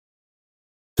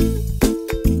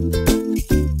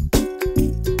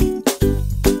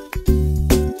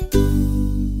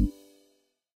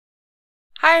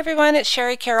everyone, it's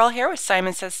Shari Carroll here with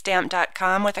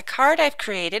SimonsSaysStamp.com with a card I've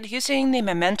created using the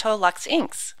Memento Luxe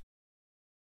Inks.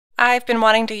 I've been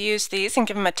wanting to use these and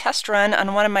give them a test run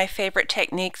on one of my favorite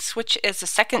techniques, which is the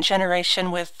second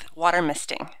generation with water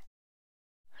misting.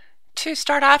 To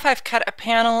start off, I've cut a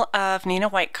panel of Nina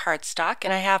White cardstock,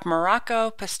 and I have Morocco,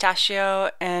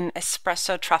 Pistachio, and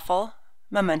Espresso Truffle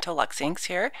Memento Luxe Inks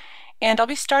here. And I'll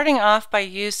be starting off by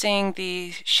using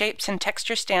the Shapes and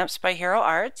Texture Stamps by Hero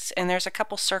Arts, and there's a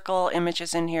couple circle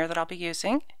images in here that I'll be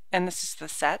using, and this is the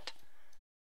set.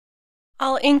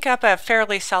 I'll ink up a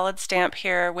fairly solid stamp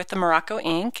here with the Morocco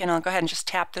ink, and I'll go ahead and just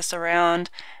tap this around,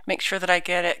 make sure that I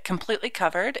get it completely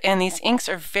covered, and these inks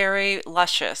are very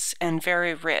luscious and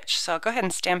very rich, so I'll go ahead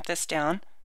and stamp this down.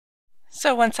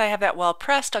 So once I have that well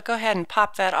pressed, I'll go ahead and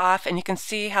pop that off, and you can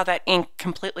see how that ink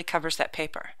completely covers that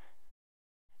paper.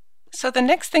 So the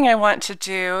next thing I want to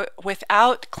do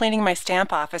without cleaning my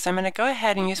stamp off is I'm going to go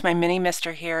ahead and use my mini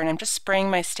mister here, and I'm just spraying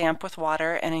my stamp with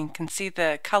water, and you can see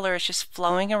the color is just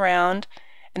flowing around,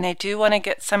 and I do want to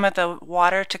get some of the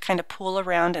water to kind of pool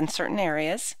around in certain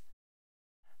areas.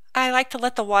 I like to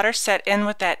let the water set in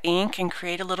with that ink and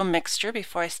create a little mixture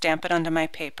before I stamp it onto my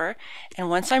paper, and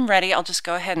once I'm ready I'll just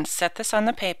go ahead and set this on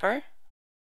the paper.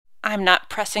 I'm not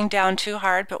pressing down too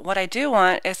hard, but what I do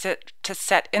want is it to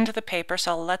set into the paper,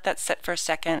 so I'll let that sit for a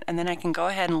second, and then I can go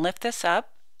ahead and lift this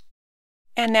up.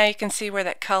 And now you can see where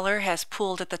that color has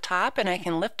pooled at the top, and I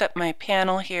can lift up my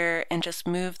panel here and just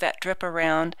move that drip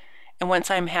around. And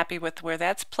once I'm happy with where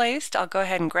that's placed, I'll go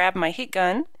ahead and grab my heat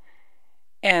gun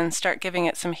and start giving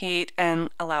it some heat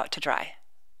and allow it to dry.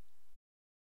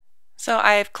 So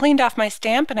I've cleaned off my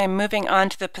stamp, and I'm moving on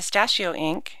to the pistachio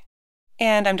ink.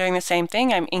 And I'm doing the same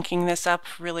thing. I'm inking this up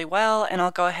really well, and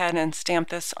I'll go ahead and stamp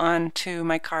this onto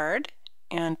my card.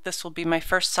 And this will be my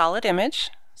first solid image.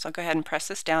 So I'll go ahead and press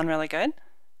this down really good.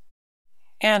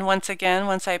 And once again,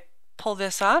 once I pull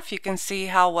this off, you can see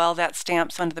how well that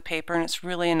stamps onto the paper, and it's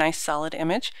really a nice solid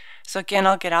image. So again,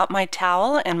 I'll get out my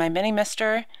towel and my mini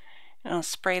mister, and I'll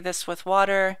spray this with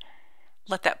water,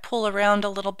 let that pool around a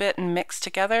little bit and mix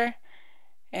together.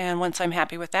 And once I'm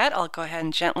happy with that, I'll go ahead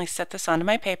and gently set this onto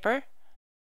my paper.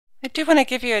 I do want to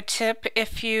give you a tip.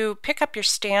 If you pick up your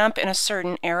stamp in a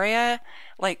certain area,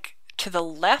 like to the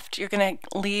left, you're going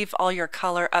to leave all your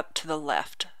color up to the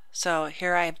left. So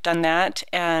here I've done that,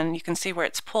 and you can see where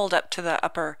it's pulled up to the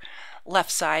upper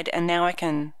left side, and now I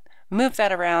can move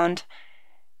that around,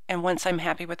 and once I'm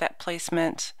happy with that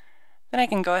placement, then I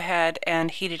can go ahead and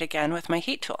heat it again with my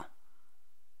heat tool.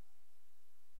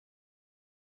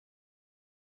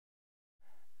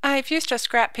 I've used a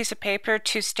scrap piece of paper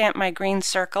to stamp my green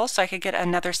circle so I could get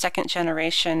another second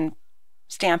generation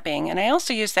stamping, and I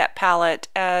also use that palette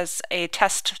as a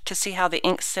test to see how the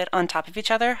inks sit on top of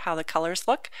each other, how the colors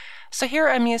look. So here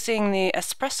I'm using the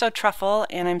Espresso Truffle,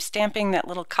 and I'm stamping that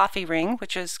little coffee ring,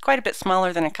 which is quite a bit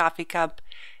smaller than a coffee cup,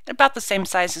 about the same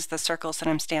size as the circles that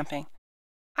I'm stamping.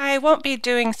 I won't be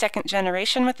doing second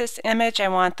generation with this image. I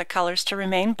want the colors to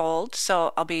remain bold,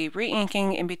 so I'll be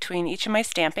re-inking in between each of my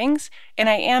stampings, and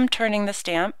I am turning the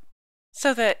stamp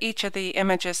so that each of the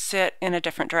images sit in a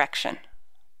different direction.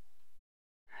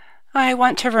 I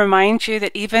want to remind you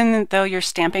that even though you're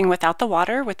stamping without the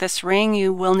water, with this ring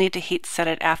you will need to heat set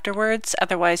it afterwards,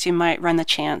 otherwise you might run the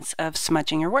chance of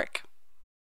smudging your work.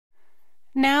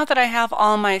 Now that I have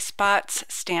all my spots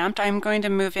stamped, I'm going to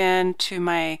move into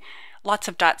my Lots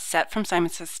of Dots set from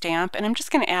Simons Says Stamp, and I'm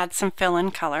just going to add some fill-in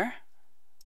color.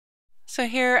 So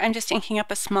here I'm just inking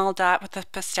up a small dot with the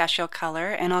pistachio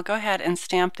color, and I'll go ahead and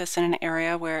stamp this in an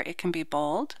area where it can be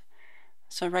bold.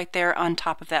 So right there on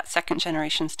top of that second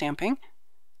generation stamping.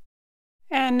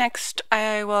 And next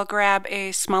I will grab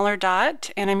a smaller dot,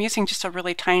 and I'm using just a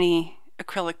really tiny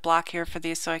acrylic block here for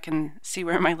these so I can see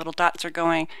where my little dots are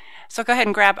going. So go ahead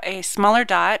and grab a smaller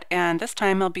dot, and this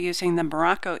time I'll be using the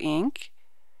Morocco ink.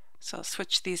 So I'll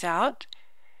switch these out,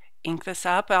 ink this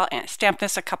up. I'll stamp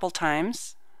this a couple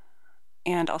times,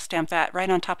 and I'll stamp that right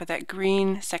on top of that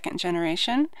green second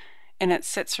generation, and it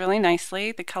sits really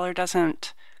nicely. The color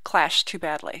doesn't clash too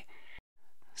badly.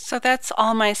 So that's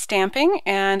all my stamping,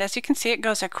 and as you can see it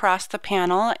goes across the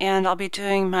panel, and I'll be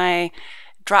doing my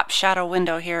drop shadow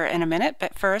window here in a minute,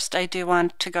 but first I do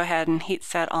want to go ahead and heat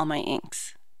set all my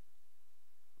inks.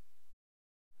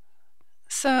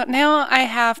 So now I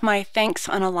have my thanks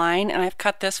on a line, and I've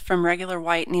cut this from regular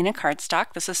white Nina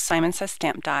cardstock. This is Simons Says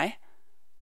Stamp die.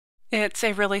 It's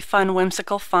a really fun,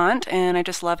 whimsical font, and I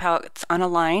just love how it's on a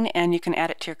line, and you can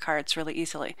add it to your cards really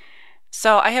easily.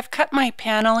 So I have cut my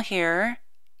panel here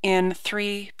in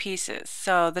 3 pieces.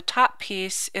 So the top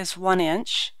piece is 1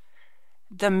 inch,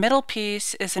 the middle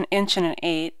piece is 1 1/8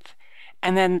 inches,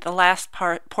 and then the last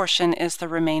portion is the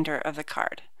remainder of the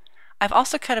card. I've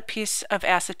also cut a piece of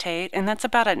acetate, and that's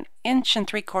about 1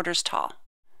 3/4 inches tall.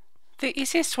 The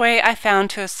easiest way I found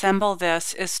to assemble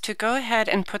this is to go ahead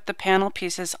and put the panel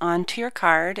pieces onto your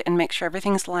card and make sure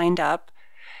everything's lined up.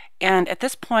 And at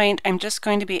this point, I'm just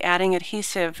going to be adding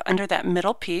adhesive under that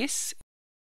middle piece,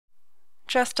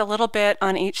 just a little bit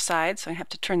on each side, so I have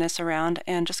to turn this around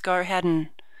and just go ahead and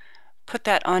put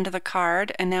that onto the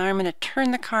card. And now I'm going to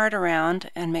turn the card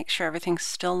around and make sure everything's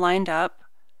still lined up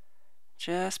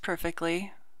just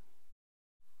perfectly.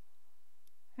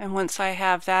 And once I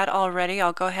have that all ready,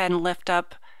 I'll go ahead and lift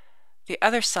up the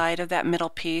other side of that middle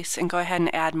piece and go ahead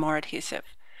and add more adhesive.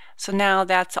 So now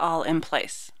that's all in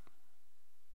place.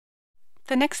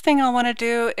 The next thing I'll want to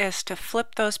do is to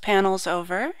flip those panels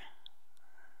over.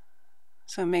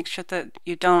 So make sure that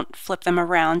you don't flip them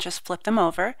around, just flip them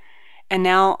over. And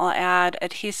now I'll add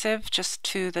adhesive just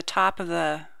to the top of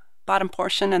the bottom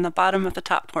portion and the bottom of the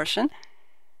top portion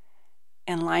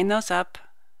and line those up.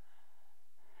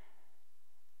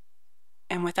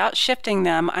 And without shifting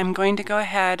them, I'm going to go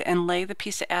ahead and lay the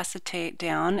piece of acetate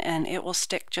down, and it will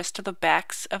stick just to the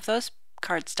backs of those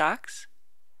cardstocks.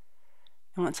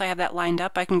 And once I have that lined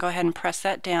up, I can go ahead and press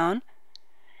that down.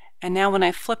 And now when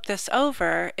I flip this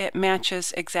over, it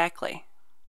matches exactly.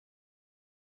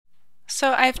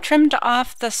 So I've trimmed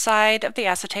off the side of the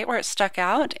acetate where it stuck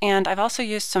out, and I've also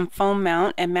used some foam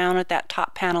mount and mounted that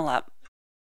top panel up.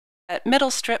 That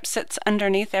middle strip sits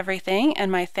underneath everything,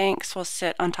 and my thanks will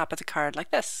sit on top of the card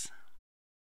like this.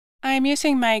 I'm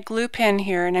using my glue pen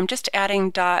here, and I'm just adding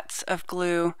dots of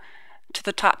glue to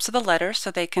the tops of the letters so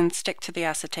they can stick to the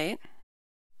acetate.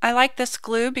 I like this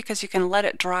glue because you can let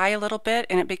it dry a little bit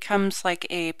and it becomes like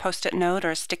a post-it note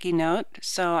or a sticky note.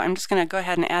 So I'm just going to go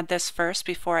ahead and add this first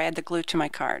before I add the glue to my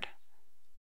card.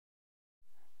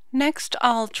 Next,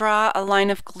 I'll draw a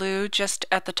line of glue just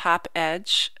at the top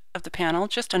edge of the panel,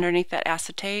 just underneath that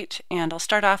acetate, and I'll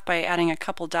start off by adding a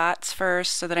couple dots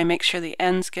first so that I make sure the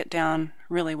ends get down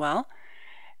really well.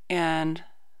 And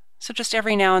so just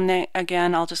every now and then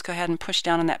again, I'll just go ahead and push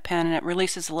down on that pen and it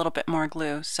releases a little bit more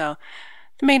glue. So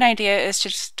the main idea is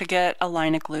just to get a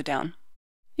line of glue down.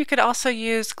 You could also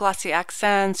use glossy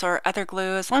accents or other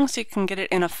glue as long as you can get it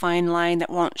in a fine line that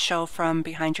won't show from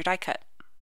behind your die cut.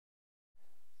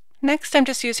 Next, I'm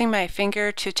just using my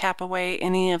finger to tap away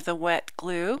any of the wet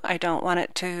glue. I don't want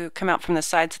it to come out from the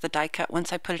sides of the die cut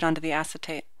once I put it onto the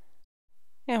acetate.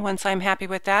 And once I'm happy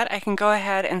with that, I can go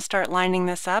ahead and start lining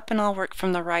this up, and I'll work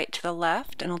from the right to the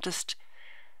left, and I'll just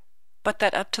butt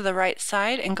that up to the right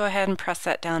side and go ahead and press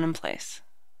that down in place.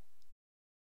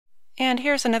 And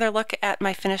here's another look at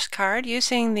my finished card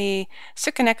using the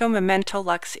Memento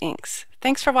Luxe Inks.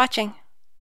 Thanks for watching.